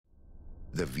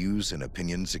The views and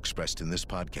opinions expressed in this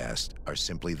podcast are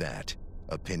simply that,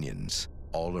 opinions.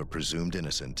 All are presumed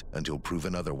innocent until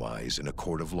proven otherwise in a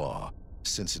court of law.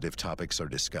 Sensitive topics are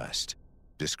discussed.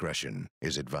 Discretion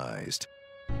is advised.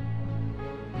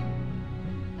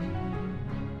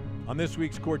 On this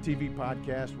week's Court TV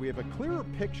podcast, we have a clearer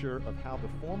picture of how the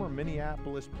former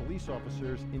Minneapolis police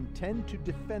officers intend to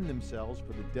defend themselves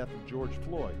for the death of George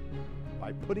Floyd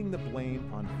by putting the blame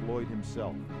on Floyd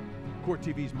himself. Court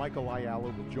TV's Michael Ayala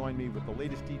will join me with the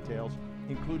latest details,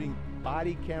 including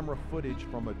body camera footage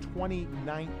from a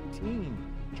 2019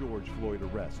 George Floyd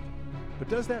arrest. But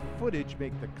does that footage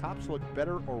make the cops look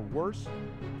better or worse?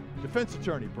 Defense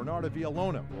attorney Bernarda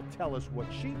Villalona will tell us what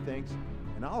she thinks,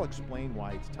 and I'll explain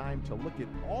why it's time to look at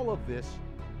all of this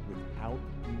without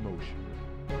emotion.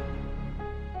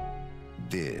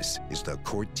 This is the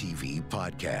Court TV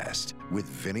podcast with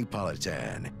Vinny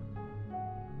Politan.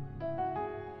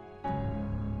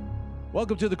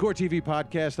 Welcome to the Court TV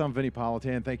podcast. I'm Vinny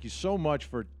Politan. Thank you so much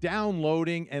for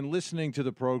downloading and listening to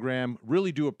the program.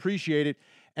 Really do appreciate it.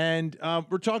 And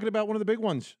we're talking about one of the big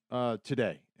ones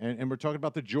today. And we're talking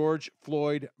about the George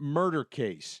Floyd murder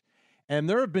case. And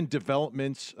there have been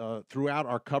developments throughout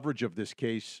our coverage of this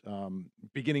case,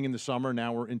 beginning in the summer.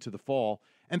 Now we're into the fall.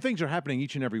 And things are happening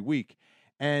each and every week.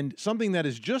 And something that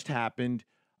has just happened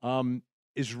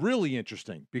is really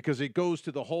interesting because it goes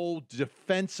to the whole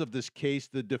defense of this case,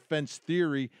 the defense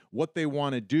theory, what they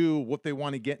want to do, what they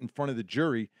want to get in front of the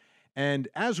jury. And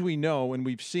as we know, and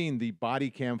we've seen the body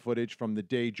cam footage from the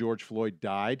day George Floyd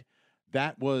died,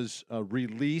 that was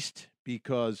released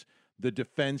because the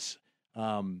defense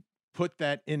put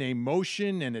that in a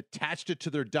motion and attached it to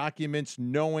their documents,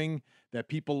 knowing that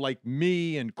people like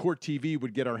me and Court TV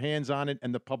would get our hands on it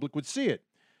and the public would see it.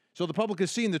 So the public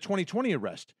has seen the 2020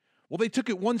 arrest. Well, they took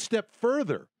it one step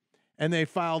further, and they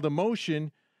filed a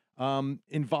motion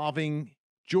involving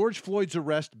George Floyd's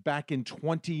arrest back in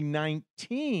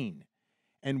 2019.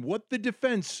 And what the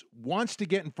defense wants to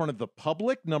get in front of the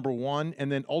public, number one, and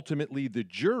then ultimately the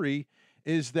jury,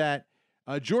 is that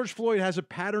George Floyd has a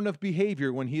pattern of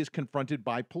behavior when he is confronted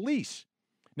by police.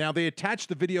 Now, they attached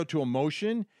the video to a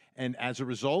motion, and as a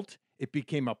result, it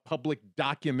became a public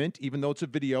document. Even though it's a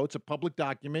video, it's a public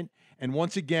document. And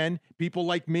once again, people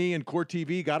like me and Court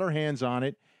TV got our hands on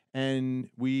it, and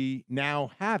we now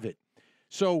have it.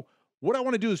 So what I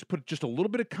want to do is put just a little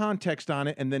bit of context on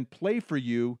it and then play for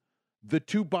you the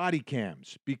two body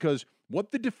cams, because what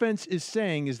the defense is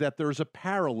saying is that there's a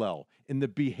parallel in the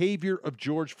behavior of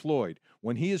George Floyd.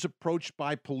 When he is approached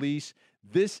by police,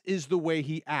 this is the way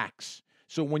he acts.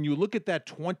 So when you look at that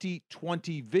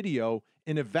 2020 video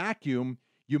in a vacuum,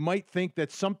 you might think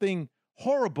that something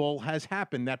horrible has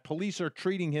happened, that police are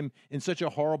treating him in such a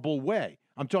horrible way.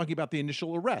 I'm talking about the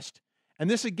initial arrest. And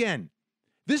this, again,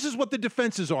 this is what the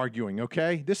defense is arguing,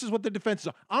 okay? This is what the defense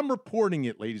is. I'm reporting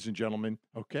it, ladies and gentlemen,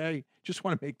 okay? Just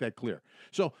want to make that clear.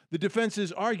 So the defense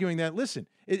is arguing that, listen,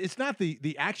 it's not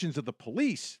the actions of the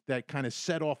police that kind of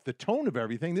set off the tone of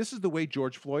everything. This is the way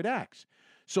George Floyd acts.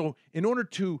 So in order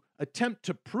to attempt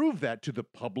to prove that to the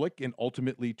public and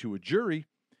ultimately to a jury,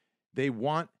 they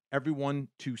want everyone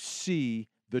to see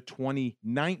the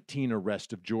 2019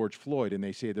 arrest of George Floyd. And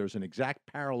they say there's an exact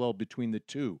parallel between the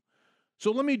two.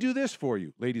 So let me do this for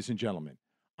you, ladies and gentlemen.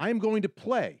 I am going to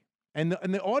play, and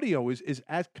the audio is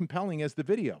as compelling as the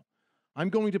video. I'm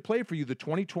going to play for you the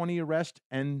 2020 arrest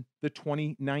and the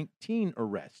 2019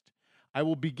 arrest. I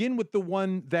will begin with the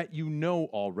one that you know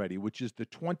already, which is the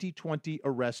 2020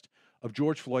 arrest of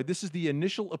George Floyd. This is the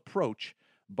initial approach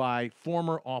by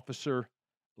former Officer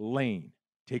Lane.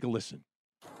 Take a listen.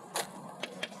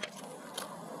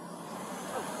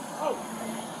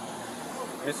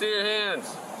 Let me see your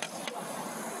hands.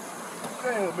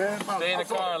 Damn, man. Stay in the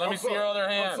car. Let me see your other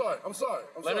hand. I'm sorry.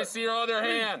 Let me see your other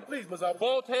hand. Please, Ms. Officer.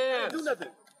 Both hands. I didn't do nothing.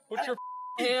 Put your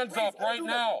hands up right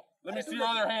now. Let me see your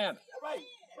other hand. Right.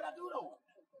 What I do though?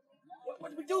 What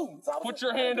did we do? Put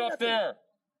your hand up there.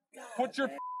 Put your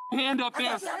hand up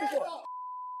there.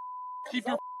 Keep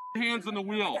your hands on the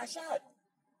wheel. I got shot.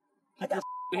 Keep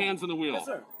your hands on the wheel. Yes,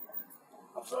 sir.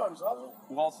 I'm sorry, Ms. Officer.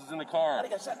 Who else is in the car? I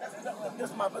got shot. This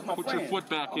is my Put friend. your foot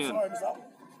back in. I'm sorry, Ms. Officer.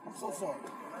 I'm so sorry.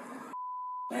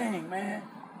 Dang, man.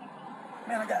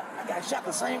 Man, I got shot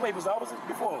the same way, Ms. Officer,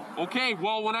 before. Okay,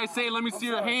 well, when I say let me see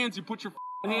your hands, you put your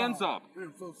hands up.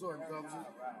 I'm so sorry, Ms. Officer.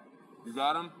 You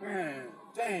got them? Man,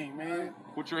 dang, man.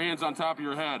 Put your hands on top of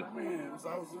your head. Man, Ms.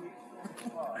 Officer.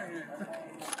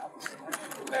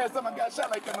 Last time I got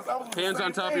shot like that, Ms. Officer. Hands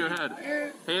on top of your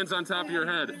head. Hands on top of your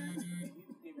head.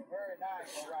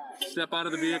 Step out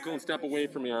of the vehicle and step away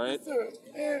from me, all right?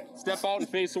 Step out and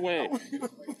face away.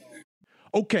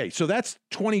 Okay, so that's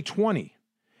 2020.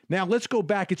 Now, let's go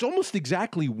back. It's almost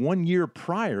exactly 1 year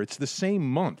prior. It's the same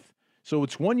month. So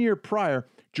it's 1 year prior.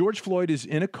 George Floyd is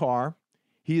in a car.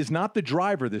 He is not the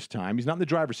driver this time. He's not in the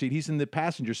driver's seat. He's in the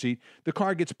passenger seat. The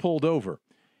car gets pulled over.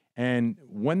 And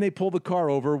when they pull the car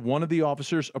over, one of the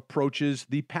officers approaches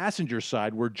the passenger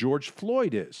side where George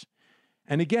Floyd is.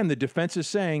 And again, the defense is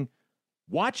saying,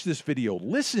 watch this video.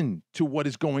 Listen to what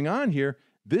is going on here.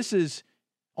 This is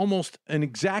almost an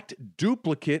exact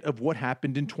duplicate of what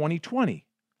happened in 2020.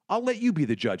 I'll let you be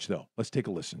the judge, though. Let's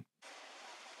take a listen.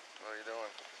 What are you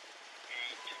doing?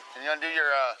 Can you undo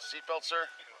your seatbelt, sir?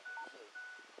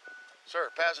 Sir,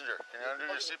 passenger, can you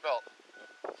undo your seatbelt?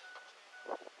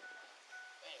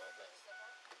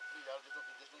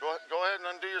 Go ahead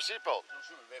and undo your seatbelt. Don't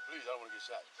shoot me, man, please. I don't want to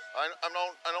get shot.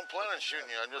 I don't plan on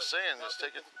shooting you. I'm just saying, just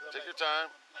take your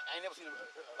time. I ain't never seen him.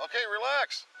 Okay,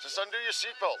 relax. Just undo your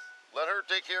seatbelt. Let her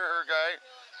take care of her guy.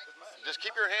 Just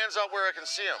keep your hands out where I can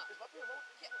see him.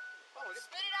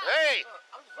 Spit it out. Hey!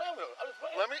 I'm just playing with him. I'm just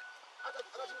playing. Let me. I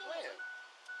thought you were playing.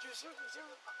 Seriously?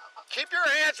 Keep your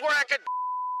hands where I can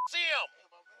see him.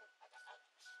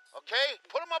 Okay?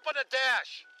 Put him up on the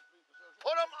dash.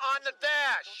 Put him on the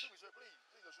dash. Don't shoot me, sir. Please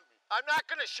don't shoot me. I'm not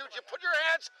going to shoot you. Put your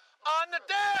hands on the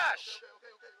dash.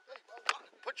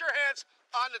 Okay. Put your hands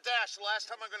on the dash. The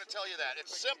last time I'm going to tell you that.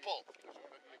 It's simple.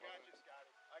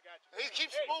 He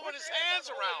keeps moving his hands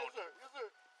around.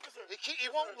 Yes, sir. He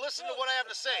won't listen to what I have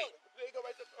to say. There you go,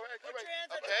 right there. All right, Put your hands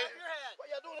on the Okay. top of your head. Why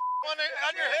y'all doing On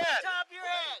your head. Top of your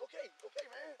head. Okay,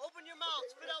 man. Open your mouth.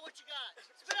 Spit out what you got.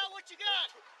 Spit out what you got.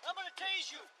 I'm gonna tase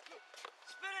you.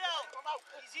 Spit it out. I'm out.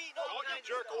 He's eating. Don't you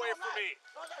jerk away from me.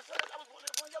 No, that was one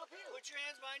yellow pill. Put your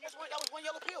hands behind your That was one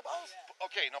yellow pill, boss.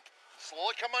 Okay, now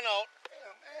slowly come on out.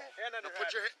 Damn, man. Hand on your head.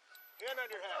 Put your Hand on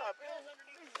your head.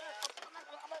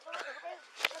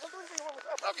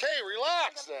 Okay,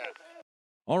 relax then.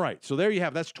 All right, so there you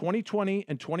have. That's 2020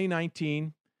 and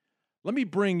 2019. Let me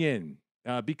bring in,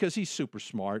 because he's super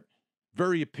smart,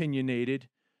 very opinionated,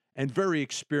 and very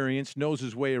experienced, knows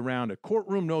his way around a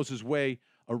courtroom, knows his way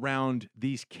around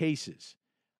these cases.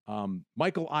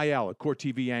 Michael Ayala, Court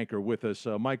TV anchor, with us.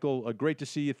 Michael, great to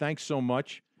see you. Thanks so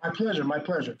much. My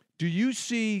pleasure. Do you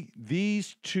see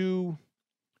these two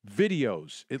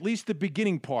videos, at least the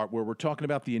beginning part where we're talking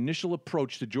about the initial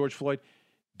approach to George Floyd,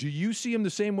 do you see them the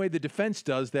same way the defense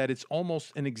does, that it's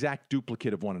almost an exact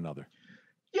duplicate of one another?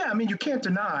 Yeah, I mean, you can't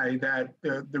deny that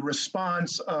the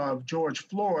response of George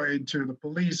Floyd to the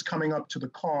police coming up to the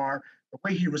car, the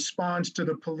way he responds to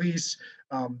the police,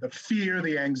 the fear,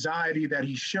 the anxiety that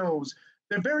he shows,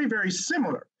 they're very, very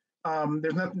similar.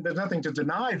 There's nothing to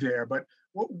deny there. But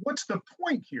what's the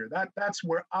point here? That's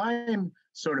where I'm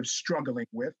sort of struggling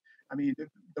with. I mean,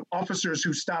 the officers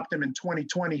who stopped him in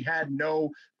 2020 had no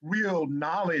real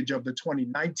knowledge of the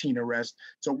 2019 arrest.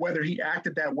 So whether he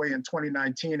acted that way in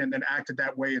 2019 and then acted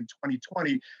that way in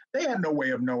 2020, they had no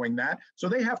way of knowing that. So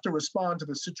they have to respond to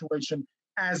the situation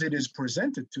as it is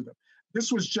presented to them.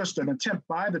 This was just an attempt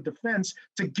by the defense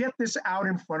to get this out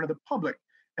in front of the public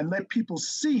and let people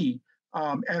see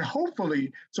and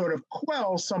hopefully sort of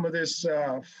quell some of this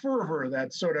fervor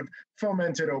that sort of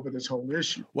fomented over this whole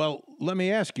issue. Well, let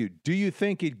me ask you, do you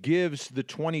think it gives the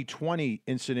 2020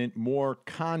 incident more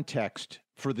context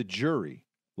for the jury?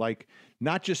 Like,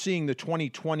 not just seeing the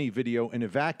 2020 video in a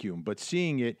vacuum, but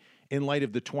seeing it in light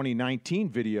of the 2019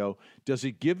 video, does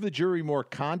it give the jury more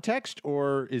context,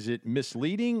 or is it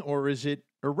misleading, or is it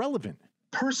irrelevant?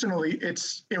 Personally,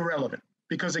 it's irrelevant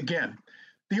because, again,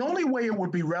 the only way it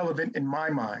would be relevant in my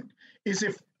mind is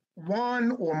if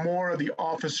one or more of the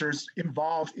officers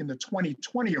involved in the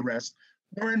 2020 arrest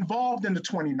were involved in the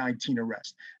 2019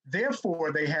 arrest.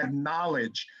 Therefore, they had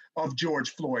knowledge of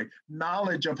George Floyd,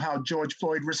 knowledge of how George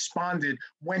Floyd responded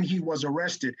when he was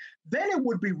arrested. Then it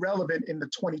would be relevant in the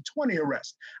 2020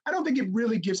 arrest. I don't think it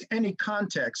really gives any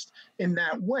context in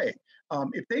that way.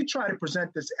 If they try to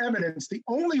present this evidence, the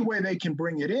only way they can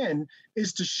bring it in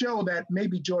is to show that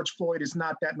maybe George Floyd is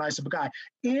not that nice of a guy.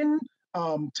 In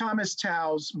Thomas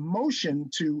Tao's motion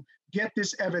to get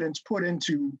this evidence put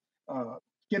into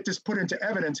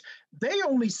evidence, they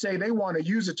only say they want to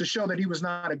use it to show that he was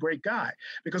not a great guy.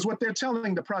 Because what they're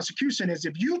telling the prosecution is,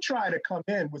 if you try to come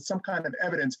in with some kind of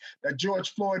evidence that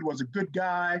George Floyd was a good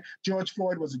guy, George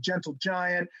Floyd was a gentle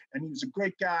giant, and he was a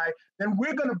great guy, then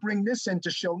we're going to bring this in to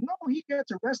show, no, he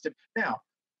gets arrested. Now,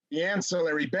 the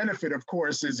ancillary benefit, of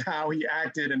course, is how he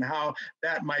acted and how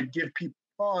that might give people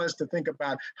pause to think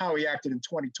about how he acted in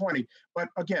 2020. But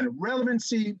again,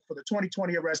 relevancy for the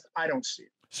 2020 arrest, I don't see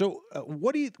it. So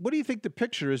what do you think the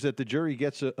picture is that the jury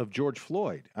gets of George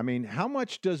Floyd? I mean, how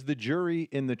much does the jury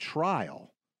in the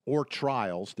trial, or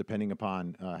trials, depending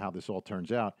upon how this all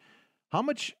turns out, how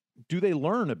much do they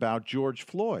learn about George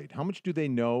Floyd? How much do they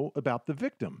know about the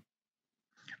victim?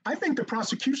 I think the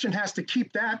prosecution has to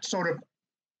keep that sort of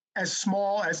as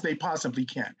small as they possibly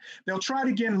can. They'll try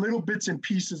to get little bits and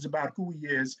pieces about who he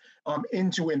is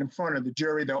into it in front of the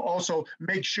jury. They'll also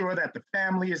make sure that the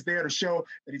family is there to show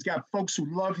that he's got folks who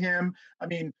love him. I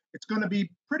mean, it's going to be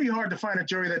pretty hard to find a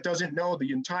jury that doesn't know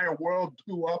the entire world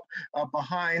blew up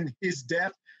behind his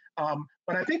death.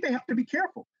 But I think they have to be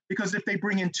careful, because if they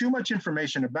bring in too much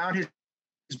information about his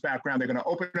background, they're going to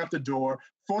open up the door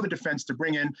for the defense to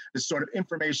bring in this sort of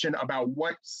information about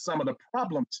what some of the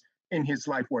problems in his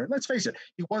life were. Let's face it,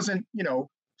 he wasn't,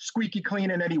 squeaky clean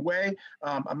in any way.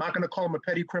 I'm not going to call him a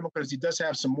petty criminal, because he does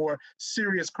have some more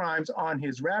serious crimes on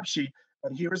his rap sheet.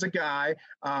 But here is a guy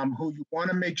who you want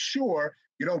to make sure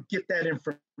you don't get that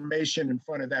information in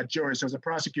front of that jury. So as a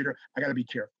prosecutor, I got to be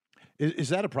careful. Is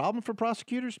that a problem for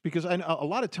prosecutors? Because a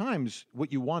lot of times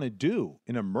what you want to do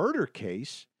in a murder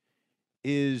case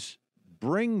is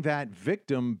bring that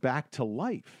victim back to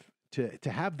life, to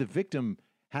have the victim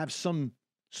have some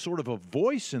sort of a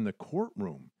voice in the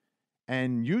courtroom.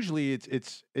 And usually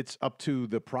it's up to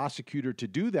the prosecutor to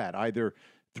do that, either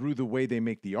through the way they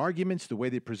make the arguments, the way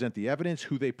they present the evidence,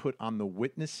 who they put on the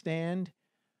witness stand.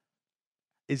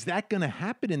 Is that going to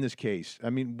happen in this case? I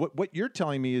mean, what you're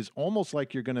telling me is almost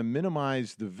like you're going to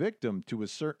minimize the victim to a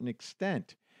certain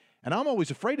extent. And I'm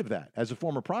always afraid of that as a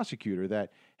former prosecutor,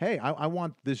 that, hey, I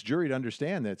want this jury to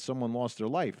understand that someone lost their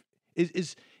life.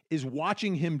 Is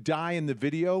watching him die in the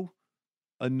video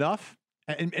enough?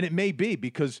 And it may be,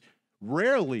 because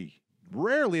rarely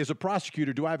as a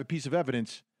prosecutor do I have a piece of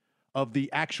evidence of the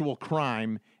actual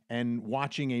crime and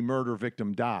watching a murder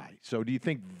victim die. So do you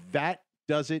think that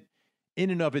does it in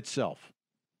and of itself?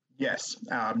 Yes.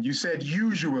 You said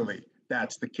usually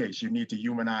that's the case. You need to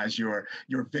humanize your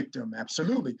victim.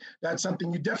 Absolutely. That's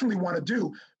something you definitely want to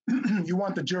do. You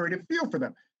want the jury to feel for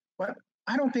them. But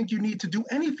I don't think you need to do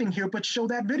anything here but show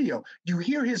that video. You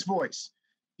hear his voice.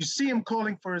 You see him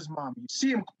calling for his mom. You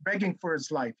see him begging for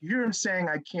his life. You hear him saying,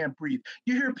 "I can't breathe."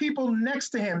 You hear people next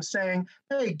to him saying,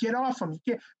 "Hey, get off him." You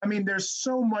can't. I mean, there's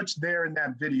so much there in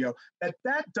that video that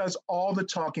does all the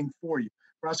talking for you.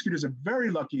 Prosecutors are very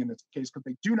lucky in this case, because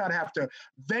they do not have to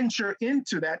venture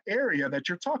into that area that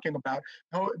you're talking about,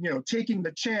 taking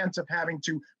the chance of having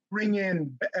to bring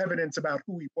in evidence about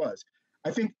who he was.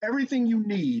 I think everything you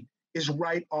need is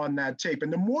right on that tape.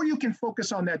 And the more you can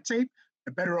focus on that tape,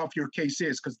 the better off your case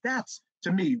is, because that's,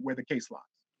 to me, where the case lies.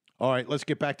 All right, let's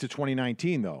get back to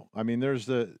 2019, though. I mean,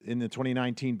 in the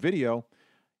 2019 video,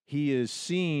 he is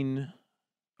seen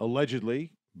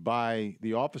allegedly by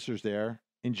the officers there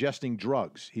ingesting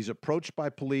drugs. He's approached by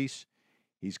police.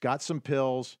 He's got some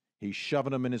pills. He's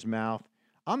shoving them in his mouth.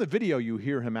 On the video, you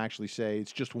hear him actually say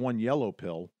it's just one yellow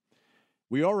pill.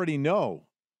 We already know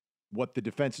what the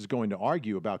defense is going to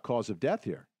argue about cause of death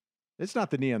here. It's not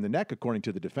the knee on the neck, according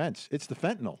to the defense. It's the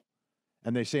fentanyl.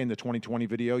 And they say in the 2020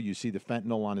 video, you see the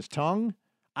fentanyl on his tongue.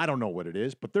 I don't know what it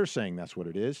is, but they're saying that's what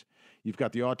it is. You've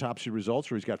got the autopsy results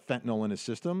where he's got fentanyl in his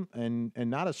system, and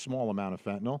not a small amount of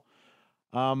fentanyl.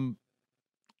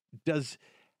 Does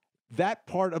that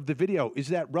part of the video, is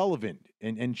that relevant?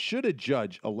 And should a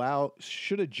judge allow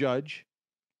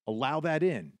that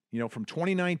in? From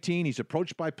 2019, he's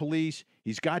approached by police.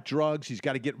 He's got drugs. He's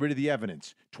got to get rid of the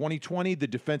evidence. 2020, the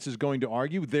defense is going to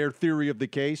argue their theory of the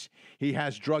case. He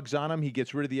has drugs on him. He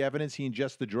gets rid of the evidence. He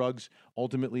ingests the drugs.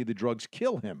 Ultimately, the drugs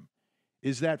kill him.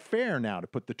 Is that fair now to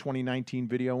put the 2019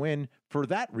 video in for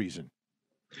that reason?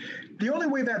 The only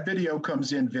way that video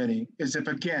comes in, Vinny, is if,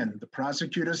 again, the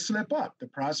prosecutors slip up. The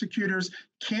prosecutors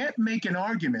can't make an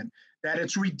argument that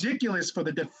it's ridiculous for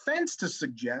the defense to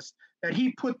suggest that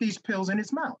he put these pills in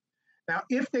his mouth. Now,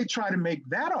 if they try to make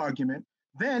that argument,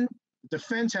 then the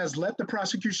defense has let the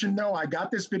prosecution know, I got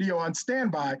this video on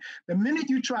standby. The minute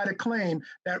you try to claim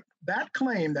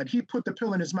that he put the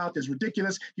pill in his mouth is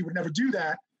ridiculous, he would never do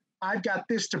that, I've got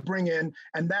this to bring in,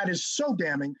 and that is so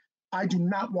damning. I do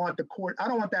not want the court, I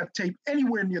don't want that tape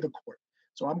anywhere near the court.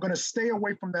 So I'm going to stay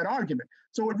away from that argument.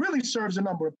 So it really serves a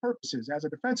number of purposes. As a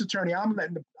defense attorney, I'm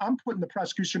putting the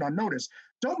prosecution on notice.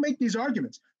 Don't make these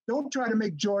arguments. Don't try to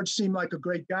make George seem like a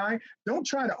great guy. Don't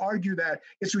try to argue that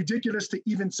it's ridiculous to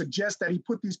even suggest that he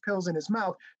put these pills in his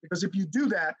mouth, because if you do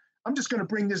that, I'm just going to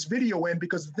bring this video in,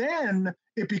 because then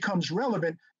it becomes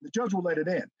relevant. The judge will let it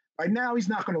in. Right now, he's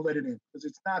not going to let it in because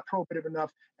it's not probative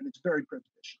enough and it's very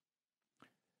prejudicial.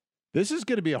 This is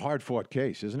going to be a hard-fought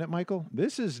case, isn't it, Michael?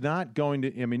 This is not going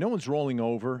to, no one's rolling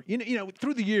over.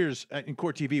 Through the years in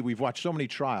Court TV, we've watched so many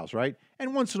trials, right?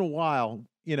 And once in a while,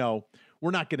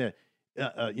 we're not going to,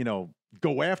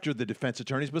 go after the defense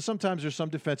attorneys, but sometimes there's some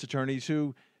defense attorneys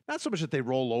who not so much that they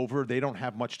roll over. They don't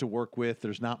have much to work with.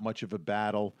 There's not much of a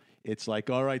battle. It's like,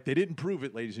 all right, they didn't prove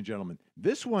it, ladies and gentlemen.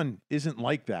 This one isn't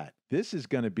like that. This is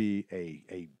going to be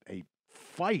a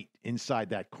fight inside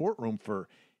that courtroom for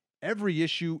every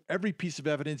issue, every piece of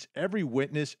evidence, every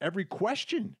witness, every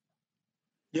question.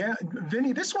 Yeah,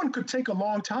 Vinny, this one could take a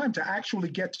long time to actually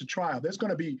get to trial. There's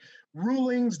going to be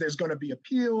rulings, there's going to be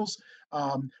appeals.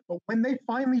 But when they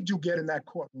finally do get in that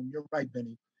courtroom, you're right,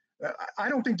 Vinny. I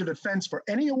don't think the defense for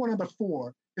any one of the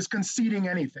four is conceding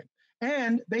anything.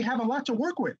 And they have a lot to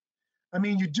work with. I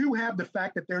mean, you do have the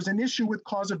fact that there's an issue with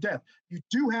cause of death. You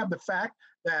do have the fact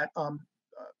that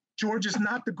George is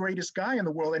not the greatest guy in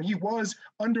the world, and he was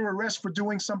under arrest for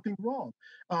doing something wrong.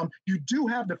 You do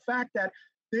have the fact that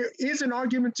there is an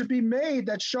argument to be made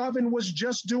that Chauvin was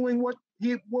just doing what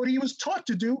he was taught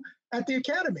to do at the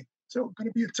academy. So going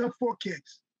to be a tough 4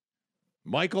 case.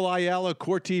 Michael Ayala,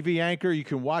 Court TV anchor. You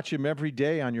can watch him every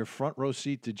day on your front row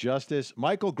seat to justice.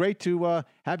 Michael, great to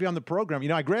have you on the program. You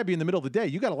know, I grab you in the middle of the day.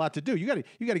 You got a lot to do. You got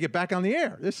to get back on the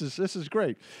air. This is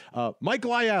great.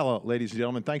 Michael Ayala, ladies and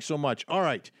gentlemen, thanks so much. All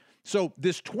right. So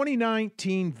this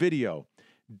 2019 video,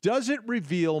 does it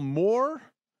reveal more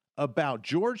about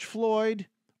George Floyd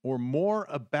or more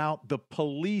about the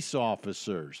police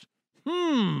officers?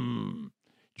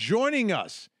 Joining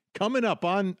us, coming up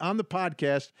on the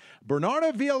podcast,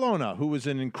 Bernarda Villalona, who is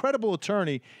an incredible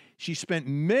attorney. She spent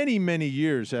many, many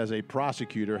years as a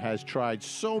prosecutor, has tried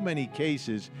so many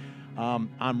cases.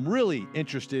 I'm really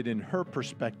interested in her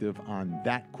perspective on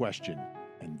that question,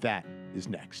 and that is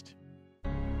next.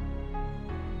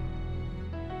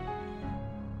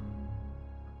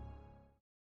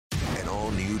 An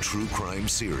all-new true crime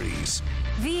series.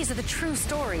 These are the true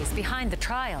stories behind the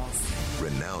trials.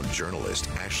 Renowned journalist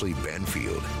Ashley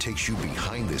Banfield takes you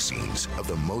behind the scenes of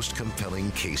the most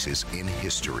compelling cases in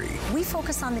history. We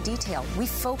focus on the detail. We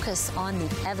focus on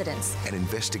the evidence. And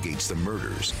investigates the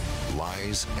murders,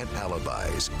 lies, and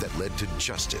alibis that led to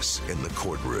justice in the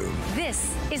courtroom.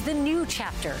 This is the new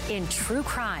chapter in true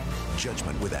crime.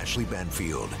 Judgment with Ashley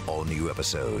Banfield. All new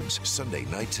episodes, Sunday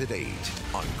nights at 8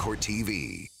 on Court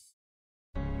TV.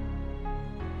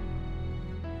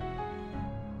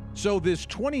 So this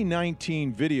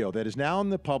 2019 video that is now in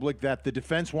the public that the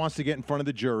defense wants to get in front of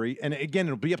the jury, and again,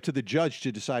 it'll be up to the judge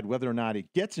to decide whether or not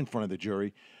it gets in front of the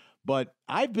jury, but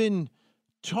I've been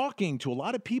talking to a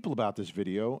lot of people about this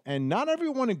video, and not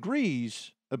everyone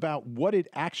agrees about what it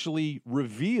actually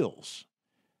reveals.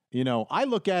 You know, I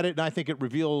look at it and I think it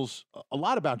reveals a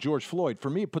lot about George Floyd.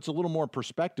 For me, it puts a little more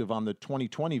perspective on the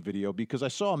 2020 video because I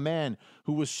saw a man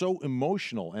who was so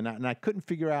emotional, and I couldn't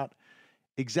figure out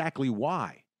exactly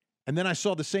why. And then I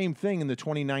saw the same thing in the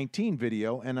 2019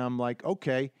 video, and I'm like,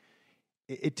 okay,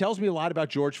 it tells me a lot about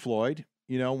George Floyd.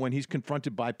 You know, when he's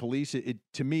confronted by police,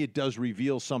 to me, it does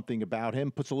reveal something about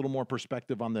him, puts a little more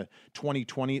perspective on the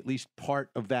 2020, at least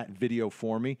part of that video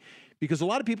for me. Because a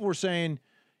lot of people were saying,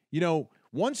 you know,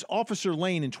 once Officer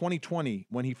Lane in 2020,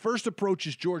 when he first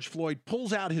approaches George Floyd,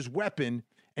 pulls out his weapon,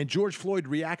 and George Floyd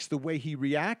reacts the way he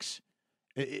reacts,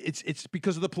 it's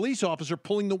because of the police officer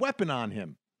pulling the weapon on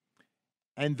him.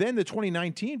 And then the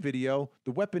 2019 video,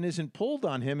 the weapon isn't pulled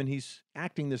on him and he's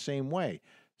acting the same way.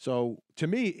 So to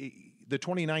me, the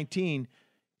 2019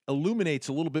 illuminates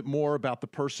a little bit more about the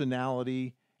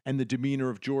personality and the demeanor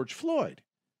of George Floyd.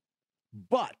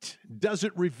 But does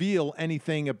it reveal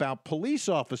anything about police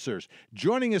officers?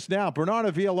 Joining us now,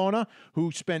 Bernarda Villalona,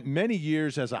 who spent many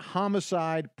years as a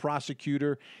homicide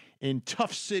prosecutor in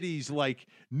tough cities like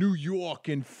New York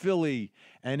and Philly,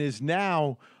 and is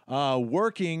now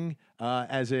working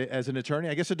as an attorney,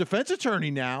 I guess a defense attorney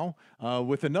now,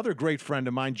 with another great friend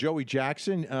of mine, Joey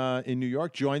Jackson in New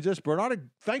York, joins us. Bernarda,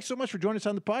 thanks so much for joining us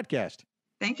on the podcast.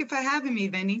 Thank you for having me,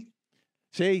 Vinny.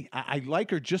 See, I like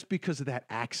her just because of that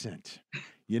accent.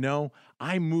 You know,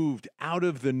 I moved out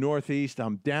of the Northeast.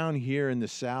 I'm down here in the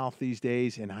South these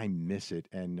days, and I miss it.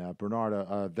 And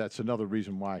Bernarda, that's another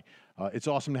reason why it's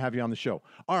awesome to have you on the show.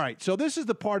 All right, so this is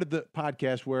the part of the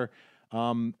podcast where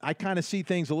I kind of see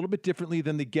things a little bit differently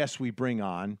than the guests we bring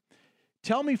on.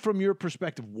 Tell me from your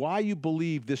perspective why you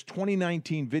believe this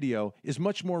 2019 video is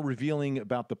much more revealing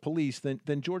about the police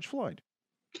than George Floyd.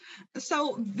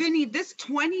 So, Vinny, this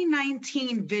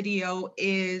 2019 video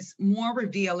is more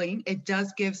revealing. It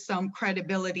does give some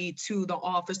credibility to the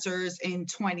officers in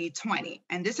 2020.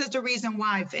 And this is the reason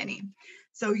why, Vinny.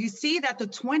 So you see that the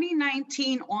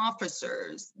 2019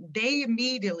 officers, they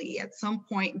immediately at some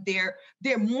point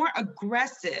they're more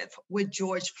aggressive with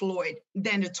George Floyd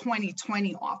than the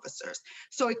 2020 officers.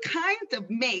 So it kind of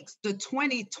makes the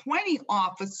 2020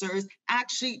 officers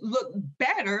actually look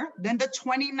better than the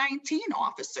 2019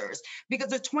 officers,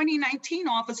 because the 2019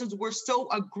 officers were so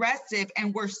aggressive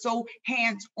and were so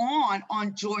hands-on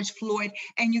on George Floyd.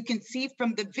 And you can see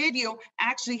from the video,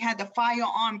 actually had the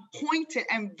firearm pointed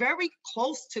and very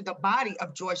close to the body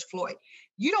of George Floyd.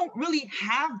 You don't really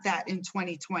have that in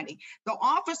 2020. The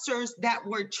officers that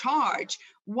were charged,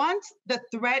 once the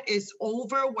threat is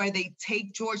over where they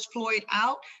take George Floyd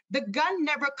out, the gun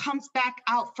never comes back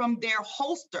out from their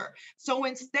holster. So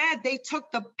instead, they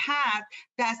took the path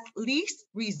that's least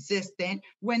resistant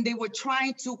when they were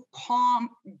trying to calm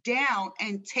down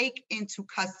and take into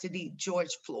custody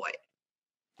George Floyd.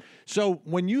 So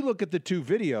when you look at the two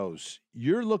videos,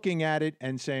 you're looking at it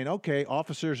and saying, okay,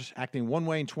 officers acting one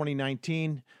way in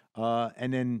 2019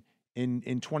 and then in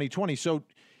 2020. So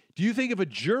do you think if a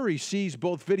jury sees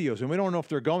both videos, and we don't know if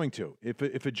they're going to,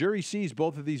 if a jury sees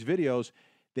both of these videos,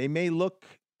 they may look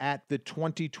at the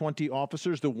 2020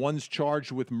 officers, the ones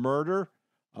charged with murder,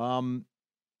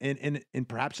 in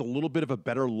perhaps a little bit of a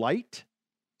better light?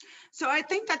 So I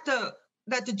think that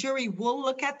the jury will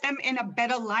look at them in a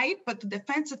better light, but the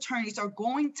defense attorneys are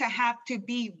going to have to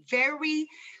be very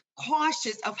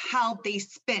cautious of how they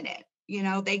spin it. You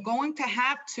know, they're going to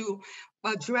have to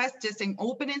address this in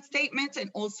opening statements and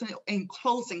also in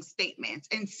closing statements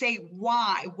and say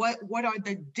why, what are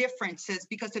the differences?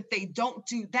 Because if they don't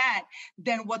do that,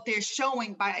 then what they're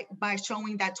showing by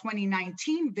showing that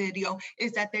 2019 video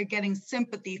is that they're getting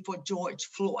sympathy for George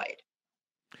Floyd.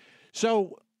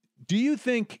 So do you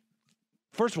think,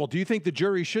 first of all, do you think the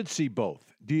jury should see both?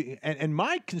 And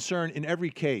my concern in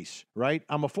every case, right?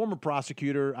 I'm a former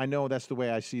prosecutor. I know that's the way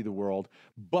I see the world.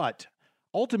 But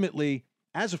ultimately,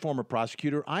 as a former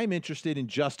prosecutor, I'm interested in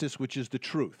justice, which is the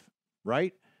truth,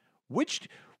 right? Which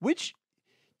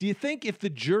do you think if the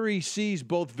jury sees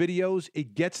both videos,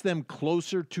 it gets them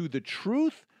closer to the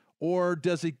truth, or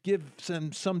does it give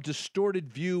them some distorted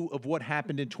view of what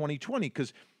happened in 2020?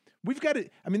 Because we've got to,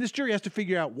 I mean, this jury has to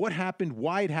figure out what happened,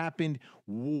 why it happened,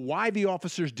 why the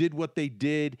officers did what they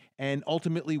did, and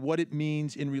ultimately what it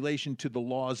means in relation to the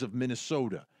laws of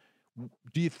Minnesota.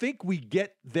 Do you think we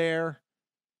get there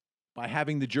by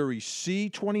having the jury see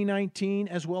 2019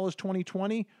 as well as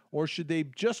 2020, or should they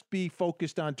just be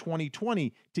focused on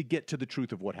 2020 to get to the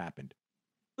truth of what happened?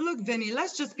 Look, Vinny,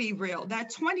 let's just be real. That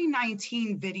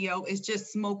 2019 video is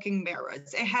just smoking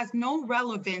mirrors. It has no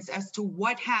relevance as to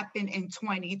what happened in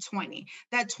 2020.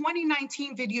 That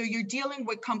 2019 video, you're dealing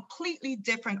with completely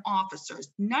different officers.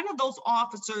 None of those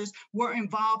officers were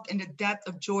involved in the death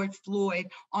of George Floyd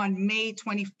on May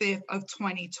 25th of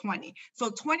 2020. So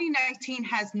 2019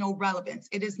 has no relevance.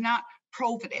 It is not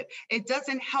probative. It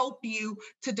doesn't help you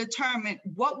to determine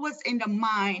what was in the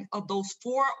mind of those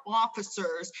four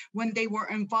officers when they were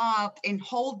involved in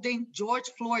holding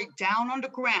George Floyd down on the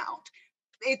ground.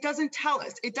 It doesn't tell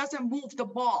us. It doesn't move the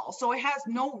ball. So it has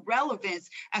no relevance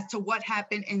as to what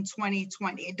happened in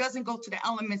 2020. It doesn't go to the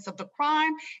elements of the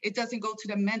crime. It doesn't go to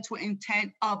the mental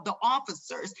intent of the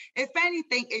officers. If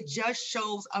anything, it just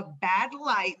shows a bad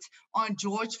light on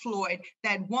George Floyd,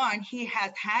 that one, he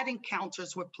has had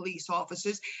encounters with police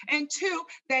officers, and two,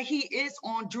 that he is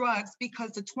on drugs,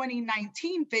 because the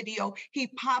 2019 video, he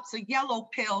pops a yellow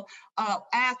pill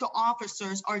as the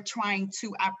officers are trying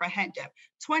to apprehend him.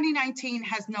 2019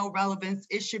 has no relevance.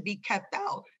 It should be kept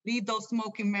out. Leave those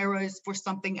smoking mirrors for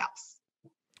something else.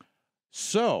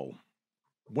 So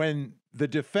when the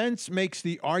defense makes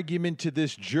the argument to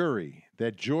this jury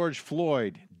that George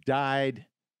Floyd died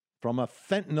from a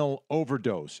fentanyl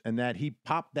overdose and that he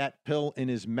popped that pill in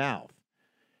his mouth,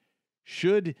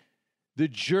 should the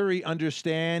jury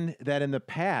understand that in the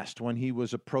past, when he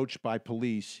was approached by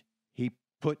police, he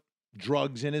put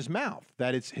drugs in his mouth?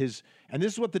 That it's his, and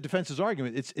this is what the defense's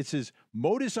argument, it's his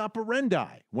modus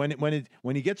operandi.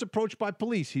 When he gets approached by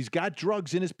police, he's got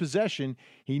drugs in his possession.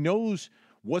 He knows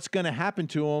what's going to happen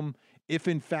to him if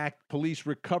in fact police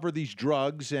recover these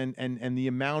drugs and the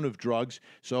amount of drugs.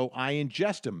 So I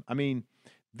ingest them. I mean,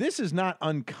 this is not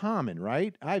uncommon,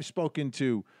 right? I've spoken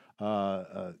to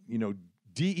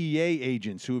DEA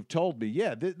agents who have told me,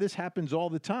 yeah, this happens all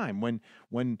the time.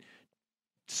 When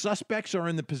suspects are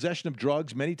in the possession of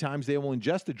drugs, many times they will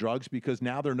ingest the drugs because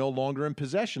now they're no longer in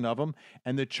possession of them,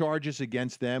 and the charges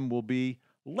against them will be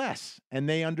less. And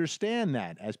they understand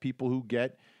that as people who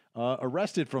get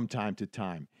arrested from time to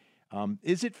time.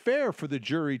 Is it fair for the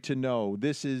jury to know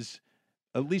this is,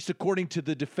 at least according to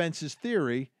the defense's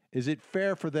theory, Is it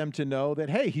fair for them to know that,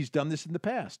 hey, he's done this in the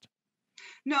past?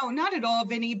 No, not at all,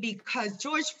 Vinny, because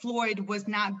George Floyd was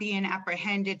not being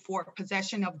apprehended for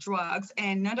possession of drugs,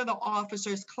 and none of the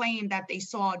officers claimed that they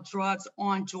saw drugs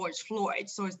on George Floyd.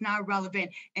 So it's not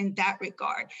relevant in that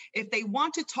regard. If they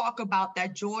want to talk about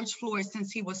that George Floyd,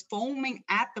 since he was foaming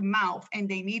at the mouth and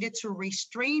they needed to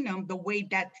restrain him the way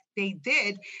that they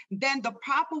did, then the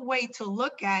proper way to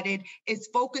look at it is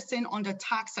focusing on the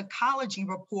toxicology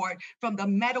report from the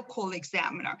medical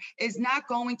examiner. It's not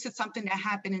going to something that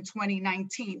happened in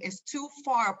 2019. It's too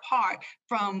far apart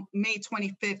from May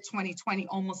 25th, 2020,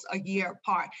 almost a year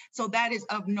apart. So that is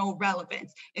of no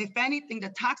relevance. If anything, the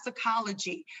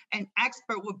toxicology, an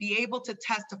expert would be able to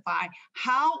testify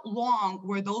how long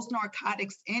were those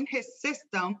narcotics in his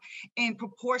system in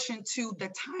proportion to the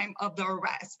time of the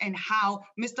arrest, and how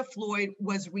Mr. Floyd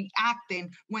was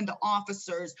reacting when the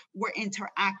officers were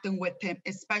interacting with him,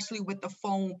 especially with the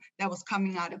foam that was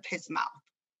coming out of his mouth.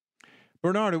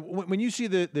 Bernardo, when you see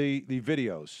the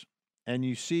videos and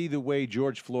you see the way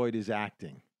George Floyd is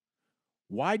acting,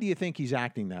 why do you think he's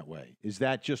acting that way? Is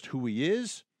that just who he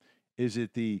is? Is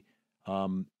it the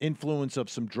influence of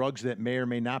some drugs that may or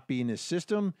may not be in his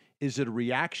system? Is it a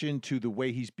reaction to the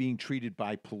way he's being treated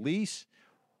by police?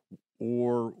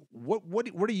 Or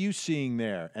what are you seeing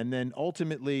there? And then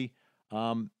ultimately,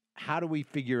 how do we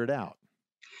figure it out?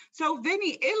 So,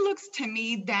 Vinny, it looks to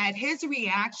me that his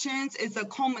reactions is a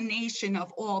culmination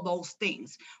of all those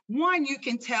things. One, you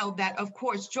can tell that, of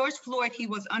course, George Floyd, he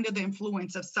was under the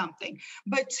influence of something.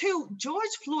 But two, George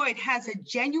Floyd has a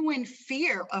genuine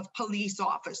fear of police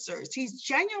officers. He's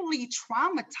genuinely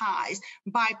traumatized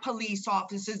by police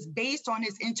officers based on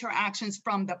his interactions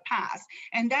from the past.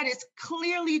 And that is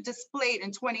clearly displayed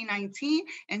in 2019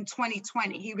 and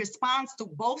 2020. He responds to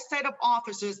both set of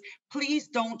officers, please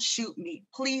don't shoot me.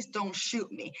 Please don't shoot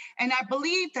me. And I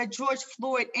believe that George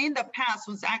Floyd in the past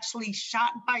was actually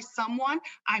shot by someone.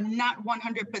 I'm not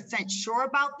 100% sure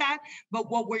about that, but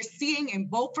what we're seeing in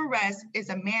both arrests is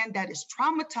a man that is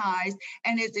traumatized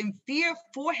and is in fear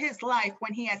for his life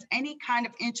when he has any kind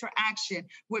of interaction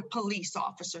with police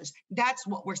officers. That's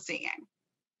what we're seeing.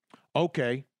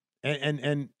 Okay.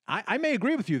 And I may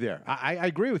agree with you there. I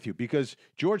agree with you because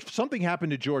something happened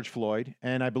to George Floyd,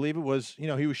 and I believe it was, he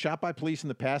was shot by police in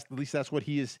the past. At least that's what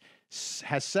he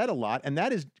has said a lot, and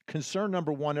that is concern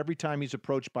number one every time he's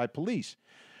approached by police.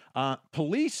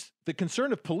 The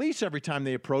concern of police every time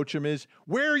they approach him is,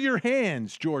 where are your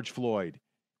hands, George Floyd?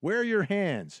 Where are your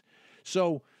hands?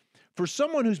 So for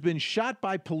someone who's been shot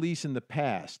by police in the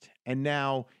past, and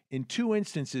now in two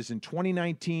instances in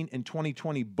 2019 and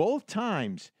 2020, both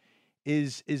times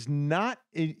is not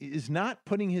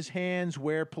putting his hands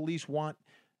where police want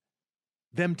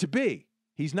them to be.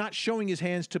 He's not showing his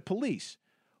hands to police.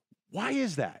 Why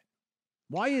is that?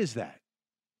 Why is that?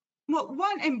 Well,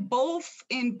 one, in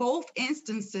both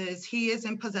instances, he is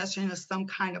in possession of some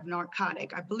kind of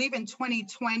narcotic. I believe in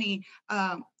 2020, in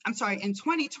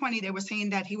 2020, they were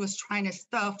saying that he was trying to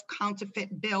stuff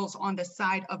counterfeit bills on the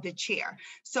side of the chair.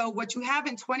 So what you have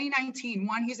in 2019,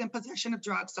 one, he's in possession of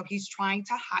drugs, so he's trying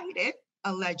to hide it,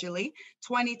 allegedly.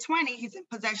 2020, he's in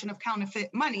possession of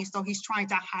counterfeit money, so he's trying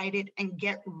to hide it and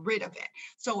get rid of it.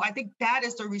 So I think that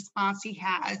is the response he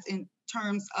has in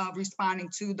terms of responding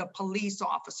to the police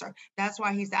officer. That's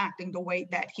why he's acting the way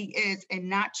that he is and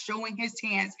not showing his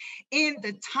hands in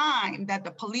the time that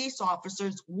the police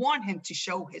officers want him to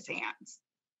show his hands.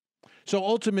 So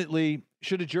ultimately,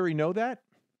 should a jury know that?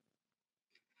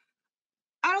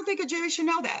 I don't think a jury should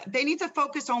know that. They need to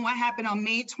focus on what happened on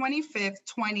May 25th,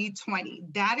 2020.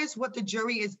 That is what the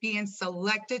jury is being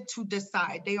selected to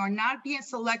decide. They are not being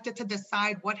selected to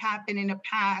decide what happened in the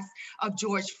past of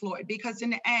George Floyd, because in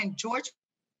the end, George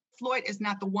Floyd is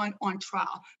not the one on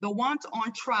trial. The ones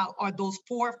on trial are those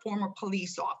 4 former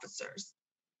police officers.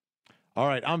 All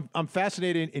right. I'm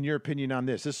fascinated in your opinion on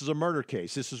this. This is a murder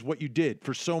case. This is what you did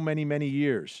for so many, many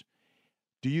years.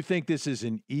 Do you think this is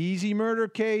an easy murder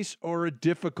case or a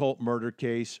difficult murder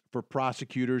case for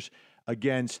prosecutors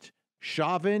against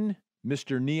Chauvin,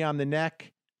 Mr. Knee on the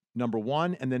Neck, number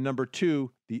one, and then number two,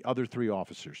 the other 3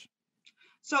 officers?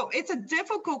 So it's a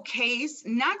difficult case,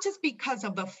 not just because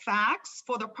of the facts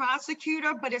for the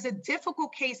prosecutor, but it's a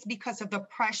difficult case because of the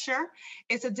pressure.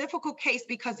 It's a difficult case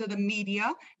because of the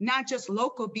media, not just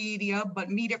local media,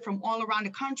 but media from all around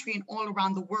the country and all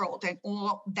around the world, and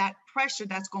all that pressure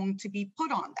that's going to be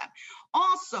put on them.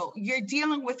 Also, you're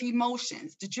dealing with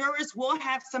emotions. The jurors will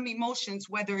have some emotions,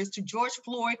 whether it's to George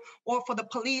Floyd or for the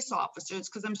police officers,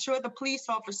 because I'm sure the police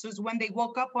officers, when they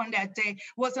woke up on that day,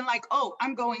 wasn't like, oh,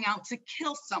 I'm going out to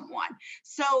kill someone.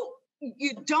 So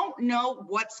you don't know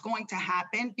what's going to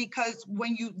happen, because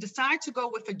when you decide to go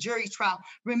with a jury trial,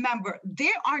 remember,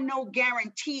 there are no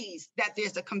guarantees that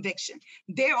there's a conviction.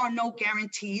 There are no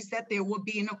guarantees that there will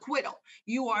be an acquittal.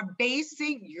 You are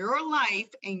basing your life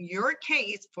and your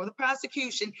case for the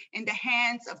prosecution in the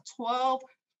hands of 12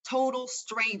 total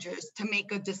strangers to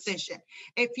make a decision.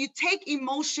 If you take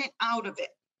emotion out of it,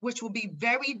 which will be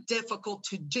very difficult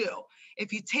to do,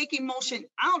 if you take emotion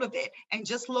out of it and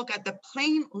just look at the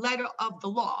plain letter of the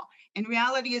law, and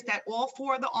reality is that all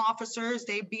 4 of the officers,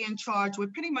 they'd be in charge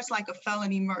with pretty much like a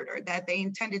felony murder, that they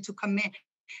intended to commit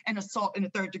an assault in the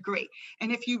 3rd degree.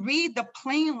 And if you read the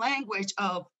plain language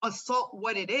of assault,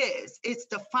 what it is, it's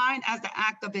defined as the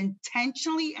act of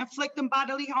intentionally inflicting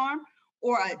bodily harm,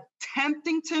 or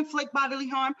attempting to inflict bodily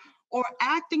harm, or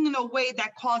acting in a way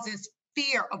that causes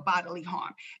fear of bodily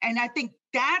harm. And I think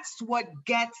that's what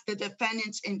gets the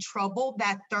defendants in trouble,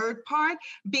 that third part,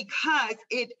 because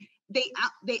they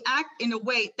act in a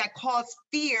way that caused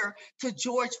fear to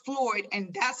George Floyd,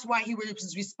 and that's why he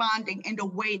was responding in the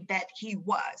way that he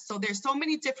was. So there's so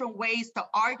many different ways to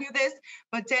argue this,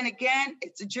 but then again,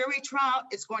 it's a jury trial.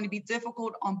 It's going to be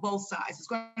difficult on both sides. It's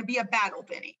going to be a battle,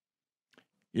 Vinny.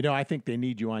 You know, I think they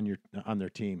need you on their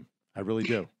team. I really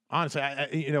do. Honestly,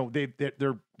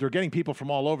 they're getting people from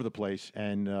all over the place,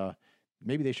 and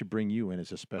maybe they should bring you in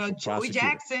as a special Joey prosecutor.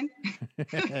 Jackson.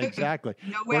 Exactly.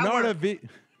 No,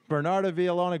 Bernarda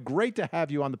Villalona, great to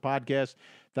have you on the podcast.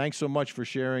 Thanks so much for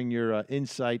sharing your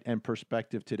insight and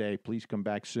perspective today. Please come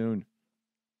back soon.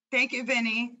 Thank you,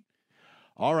 Vinny.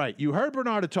 All right. You heard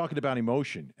Bernarda talking about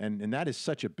emotion, and that is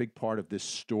such a big part of this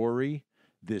story,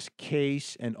 this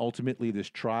case, and ultimately this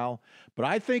trial. But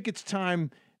I think it's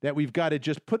time that we've got to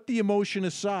just put the emotion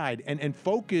aside and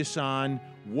focus on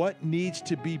what needs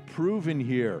to be proven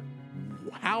here,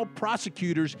 how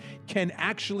prosecutors can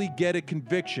actually get a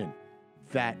conviction.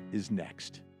 That is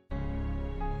next.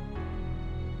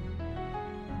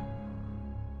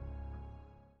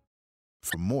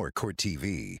 For more Court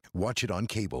TV, watch it on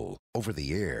cable, over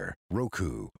the air,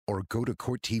 Roku, or go to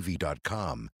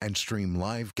CourtTV.com and stream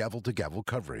live gavel-to-gavel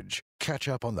coverage. Catch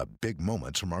up on the big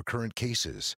moments from our current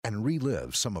cases and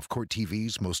relive some of Court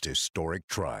TV's most historic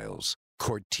trials.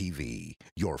 Court TV,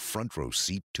 your front row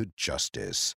seat to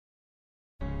justice.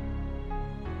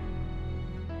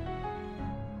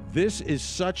 This is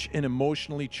such an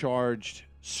emotionally charged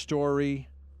story,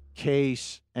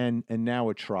 case, and now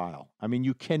a trial. I mean,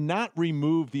 you cannot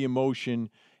remove the emotion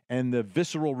and the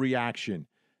visceral reaction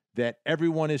that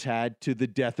everyone has had to the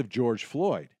death of George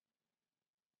Floyd.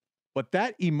 But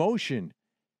that emotion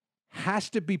has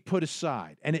to be put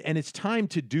aside, and it's time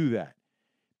to do that,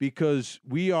 because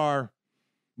we are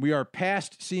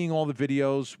past seeing all the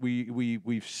videos.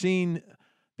 We've seen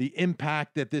the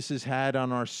impact that this has had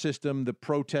on our system, the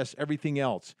protests, everything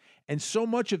else. And so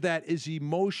much of that is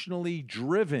emotionally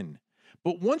driven.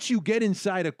 But once you get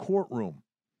inside a courtroom,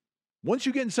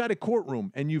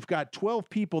 and you've got 12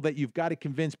 people that you've got to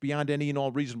convince beyond any and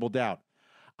all reasonable doubt,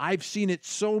 I've seen it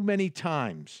so many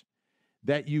times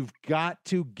that you've got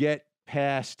to get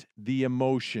past the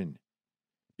emotion,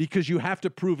 because you have to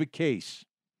prove a case.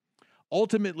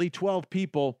 Ultimately, 12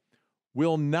 people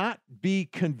will not be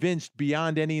convinced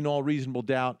beyond any and all reasonable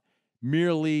doubt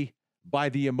merely by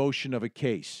the emotion of a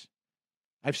case.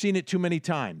 I've seen it too many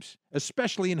times,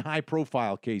 especially in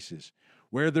high-profile cases,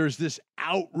 where there's this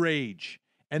outrage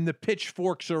and the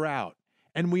pitchforks are out,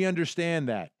 and we understand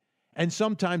that. And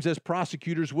sometimes as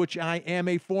prosecutors, which I am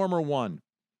a former one,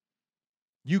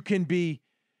 you can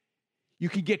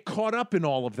get caught up in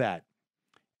all of that,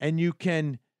 and you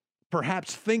can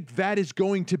perhaps think that is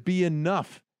going to be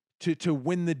enough to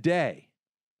win the day.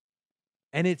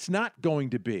 And it's not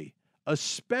going to be,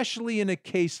 especially in a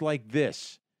case like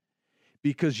this,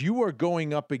 because you are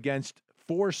going up against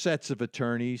 4 sets of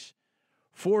attorneys,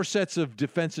 4 sets of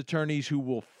defense attorneys who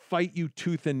will fight you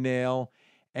tooth and nail,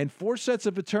 and 4 sets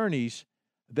of attorneys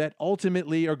that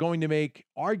ultimately are going to make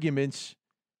arguments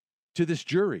to this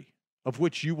jury, of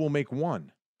which you will make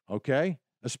one, okay?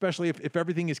 Especially if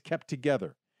everything is kept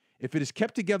together. If it is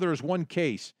kept together as one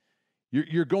case,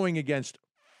 you're going against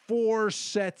 4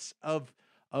 sets of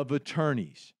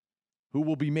attorneys who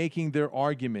will be making their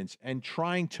arguments and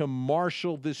trying to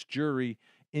marshal this jury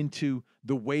into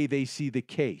the way they see the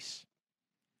case.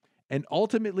 And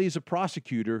ultimately, as a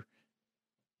prosecutor,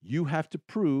 you have to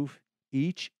prove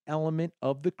each element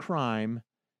of the crime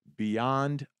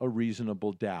beyond a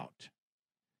reasonable doubt.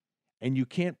 And you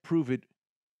can't prove it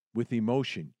with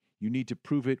emotion. You need to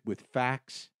prove it with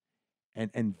facts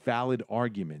and valid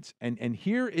arguments. And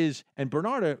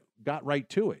Bernarda got right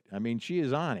to it. I mean, she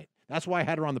is on it. That's why I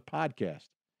had her on the podcast.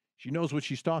 She knows what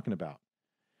she's talking about.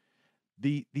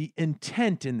 The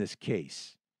intent in this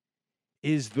case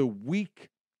is the weak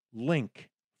link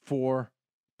for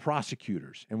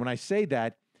prosecutors. And when I say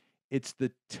that, it's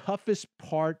the toughest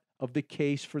part of the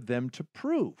case for them to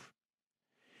prove,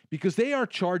 because they are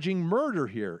charging murder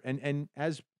here. And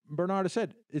as Bernardo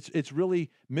said, it's really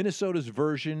Minnesota's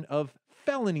version of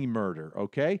felony murder,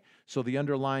 okay? So the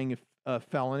underlying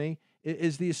felony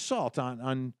is the assault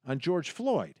on George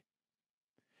Floyd.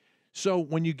 So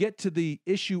when you get to the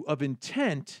issue of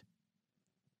intent,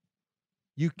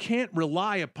 you can't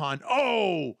rely upon,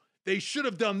 oh, they should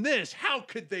have done this. How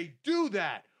could they do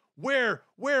that? Where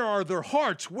are their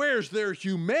hearts? Where's their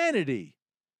humanity?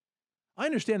 I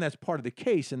understand that's part of the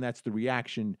case, and that's the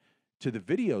reaction to the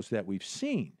videos that we've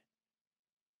seen.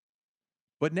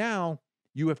 But now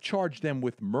you have charged them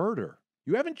with murder.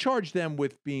 You haven't charged them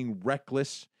with being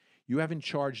reckless. You haven't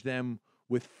charged them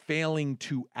with failing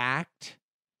to act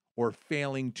or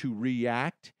failing to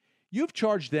react. You've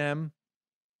charged them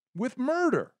with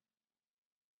murder,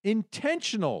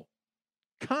 intentional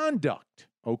conduct,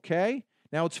 okay?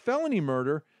 Now, it's felony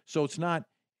murder, so it's not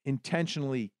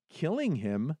intentionally killing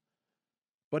him,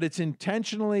 but it's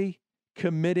intentionally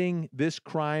committing this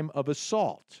crime of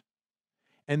assault.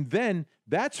 And then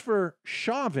that's for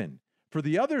Chauvin. For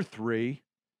the other three,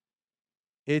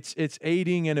 it's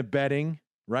aiding and abetting,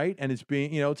 right? And it's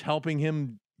being, it's helping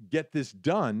him get this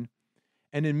done.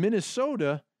 And in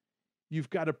Minnesota, you've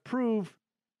got to prove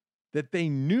that they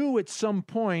knew at some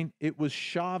point it was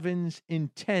Chauvin's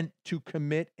intent to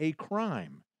commit a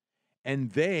crime.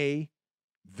 And they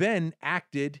then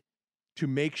acted to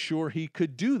make sure he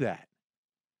could do that.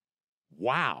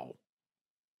 Wow.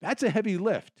 That's a heavy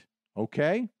lift,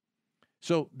 okay?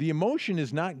 So the emotion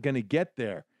is not going to get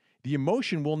there. The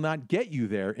emotion will not get you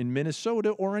there in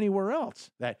Minnesota or anywhere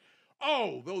else. That,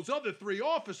 oh, those other three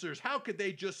officers, how could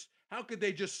they just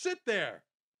sit there?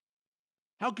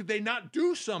 How could they not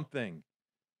do something?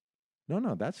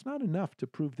 No, that's not enough to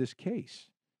prove this case.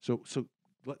 So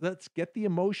let's get the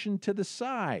emotion to the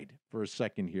side for a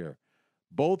second here,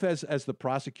 both as the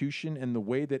prosecution and the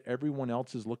way that everyone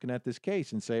else is looking at this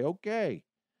case, and say, okay,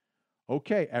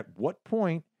 at what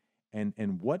point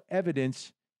and what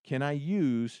evidence can I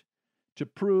use to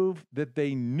prove that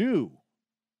they knew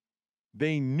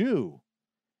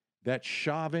that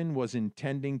Chauvin was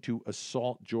intending to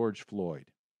assault George Floyd?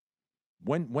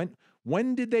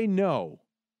 When did they know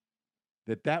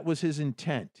that was his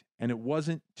intent, and it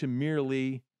wasn't to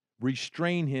merely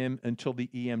restrain him until the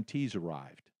EMTs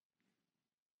arrived?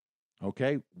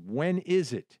 Okay, when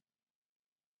is it?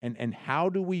 And how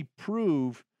do we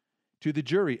prove to the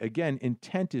jury? Again,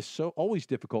 intent is so always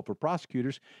difficult for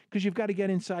prosecutors because you've got to get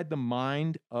inside the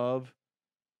mind of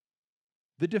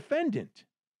the defendant.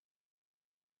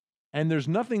 And there's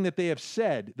nothing that they have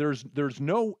said. There's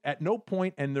at no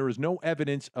point, and there is no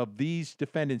evidence of these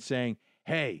defendants saying,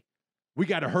 hey, we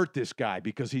got to hurt this guy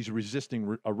because he's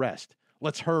resisting arrest.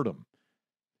 Let's hurt him.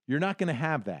 You're not going to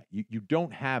have that. You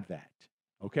don't have that.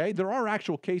 Okay? There are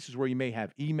actual cases where you may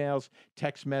have emails,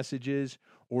 text messages,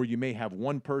 or you may have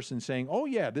one person saying, oh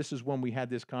yeah, this is when we had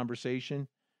this conversation,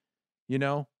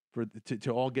 to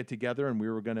all get together and we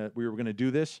were gonna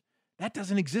do this. That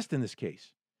doesn't exist in this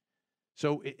case.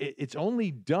 So it's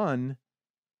only done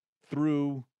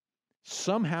through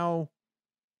somehow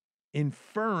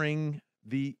inferring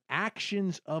the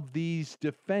actions of these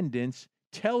defendants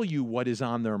tell you what is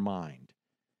on their mind.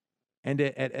 And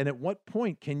at what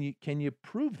point can you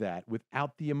prove that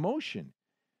without the emotion?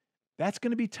 That's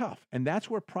going to be tough. And that's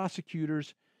where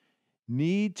prosecutors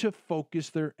need to focus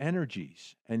their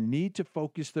energies and need to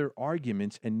focus their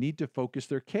arguments and need to focus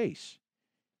their case.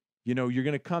 You're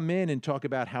going to come in and talk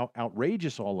about how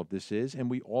outrageous all of this is,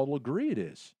 and we all agree it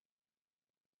is.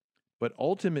 But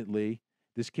ultimately,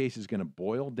 this case is going to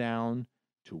boil down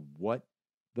to what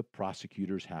the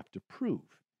prosecutors have to prove.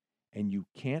 And you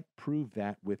can't prove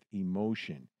that with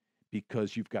emotion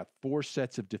because you've got 4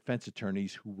 sets of defense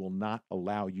attorneys who will not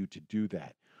allow you to do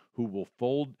that, who will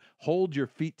hold your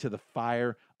feet to the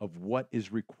fire of what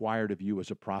is required of you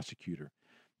as a prosecutor.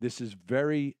 This is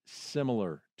very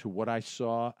similar to what I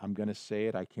saw, I'm going to say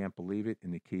it, I can't believe it,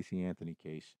 in the Casey Anthony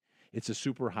case. It's a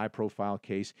super high-profile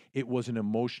case. It was an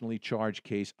emotionally charged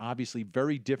case, obviously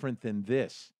very different than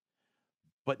this,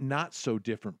 but not so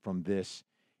different from this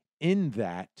in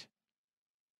that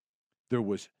there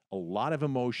was a lot of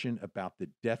emotion about the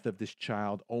death of this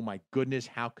child. Oh my goodness,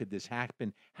 how could this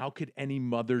happen? How could any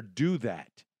mother do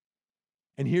that?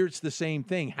 And here it's the same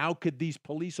thing. How could these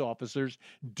police officers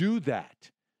do that?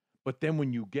 But then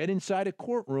when you get inside a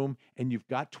courtroom and you've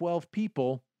got 12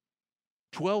 people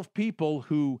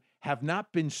who have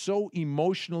not been so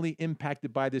emotionally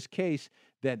impacted by this case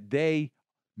that they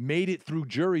made it through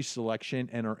jury selection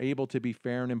and are able to be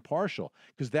fair and impartial,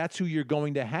 because that's who you're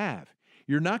going to have.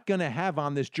 You're not going to have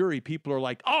on this jury people who are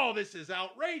like, oh, this is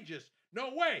outrageous. No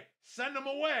way. Send them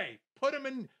away. Put them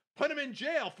in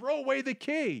jail. Throw away the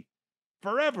key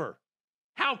forever.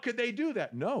 How could they do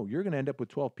that? No, you're going to end up with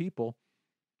 12 people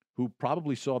who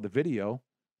probably saw the video,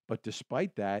 but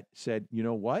despite that said, you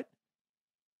know what?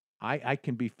 I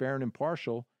can be fair and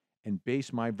impartial and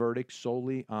base my verdict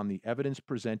solely on the evidence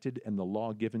presented and the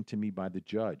law given to me by the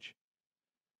judge,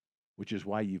 which is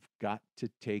why you've got to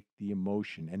take the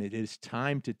emotion. And it is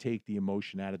time to take the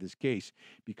emotion out of this case,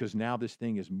 because now this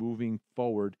thing is moving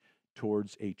forward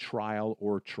towards a trial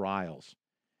or trials.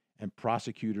 And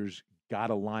prosecutors got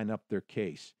to line up their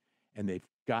case, and they've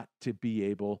got to be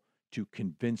able to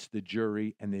convince the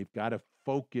jury, and they've got to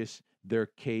focus their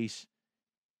case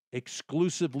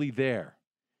exclusively there.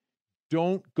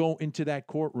 Don't go into that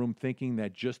courtroom thinking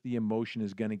that just the emotion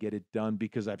is going to get it done,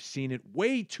 because I've seen it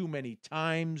way too many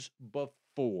times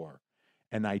before,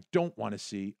 and I don't want to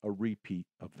see a repeat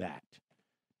of that.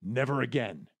 Never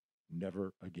again.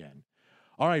 Never again.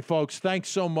 All right, folks, thanks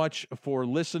so much for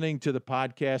listening to the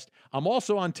podcast. I'm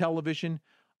also on television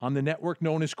on the network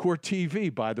known as Court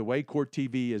TV, by the way. Court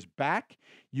TV is back.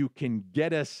 You can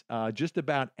get us just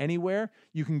about anywhere.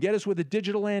 You can get us with a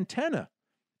digital antenna.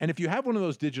 And if you have one of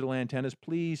those digital antennas,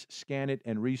 please scan it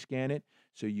and rescan it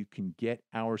so you can get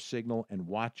our signal and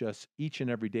watch us each and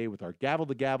every day with our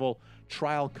gavel-to-gavel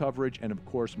trial coverage and, of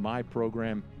course, my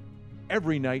program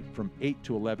every night from 8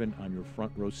 to 11 on your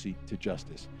front row seat to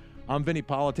justice. I'm Vinny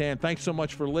Politan. Thanks so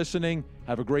much for listening.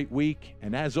 Have a great week.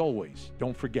 And as always,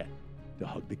 don't forget to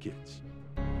hug the kids.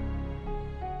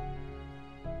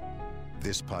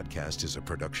 This podcast is a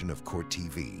production of Court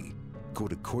TV. Go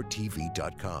to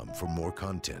CourtTV.com for more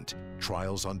content,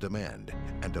 trials on demand,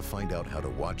 and to find out how to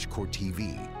watch Court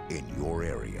TV in your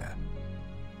area.